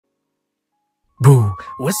Boo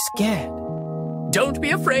was scared. Don't be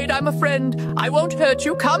afraid, I'm a friend. I won't hurt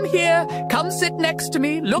you. Come here. Come sit next to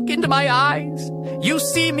me. Look into my eyes. You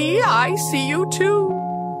see me, I see you too.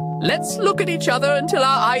 Let's look at each other until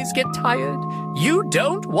our eyes get tired. You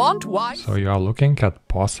don't want why. So you are looking at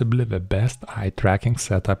possibly the best eye tracking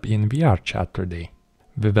setup in VRChat today.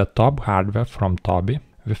 With the top hardware from Tobii,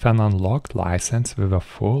 with an unlocked license with a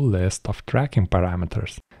full list of tracking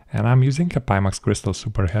parameters. And I'm using a Pimax Crystal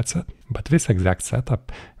Super headset, but this exact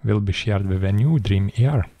setup will be shared with a new Dream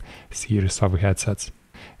Air series of headsets.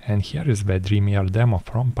 And here is the Dream Air demo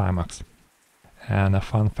from Pimax. And a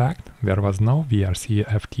fun fact, there was no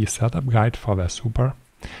VRCFT setup guide for the Super,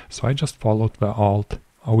 so I just followed the old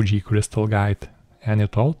OG Crystal guide, and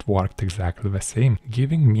it all worked exactly the same,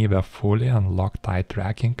 giving me the fully unlocked eye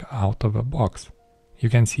tracking out of the box. You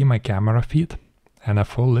can see my camera feed and a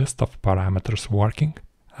full list of parameters working.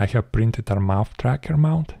 I have printed a mouth tracker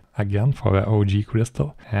mount, again for the OG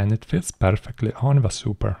Crystal, and it fits perfectly on the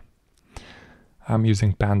Super. I'm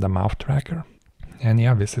using Panda mouth tracker, and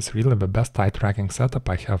yeah, this is really the best eye tracking setup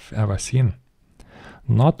I have ever seen.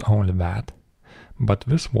 Not only that, but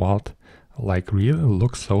this world really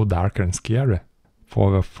looks so dark and scary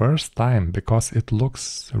for the first time because it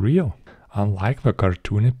looks real, unlike the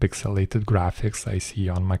cartoony pixelated graphics I see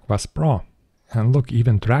on my Quest Pro. And look,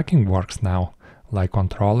 even tracking works now, like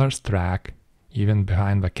controllers track even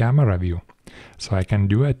behind the camera view, so I can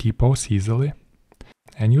do a T-pose easily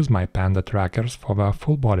and use my Panda Trackers for the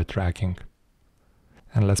full body tracking.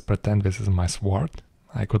 And let's pretend this is my sword.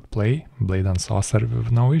 I could play Blade and Sorcery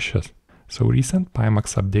with no issues. So recent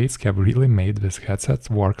Pimax updates have really made these headsets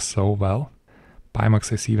work so well.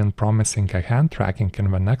 Pimax is even promising a hand tracking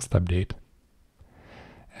in the next update.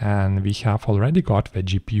 And we have already got the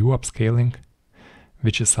GPU upscaling,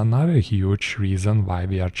 which is another huge reason why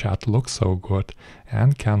VRChat looks so good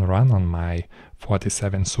and can run on my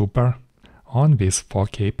 47 Super on this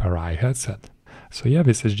 4K per eye headset. So yeah,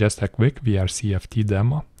 this is just a quick VRCFT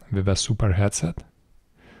demo with a Super headset.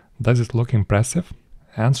 Does it look impressive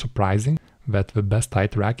and surprising that the best eye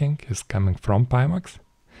tracking is coming from Pimax?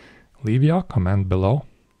 Leave your comment below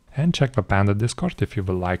and check the Panda Discord if you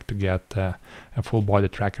would like to get a full body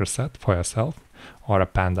tracker set for yourself or a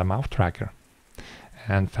Panda mouth tracker.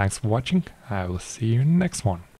 And thanks for watching. I will see you in the next one.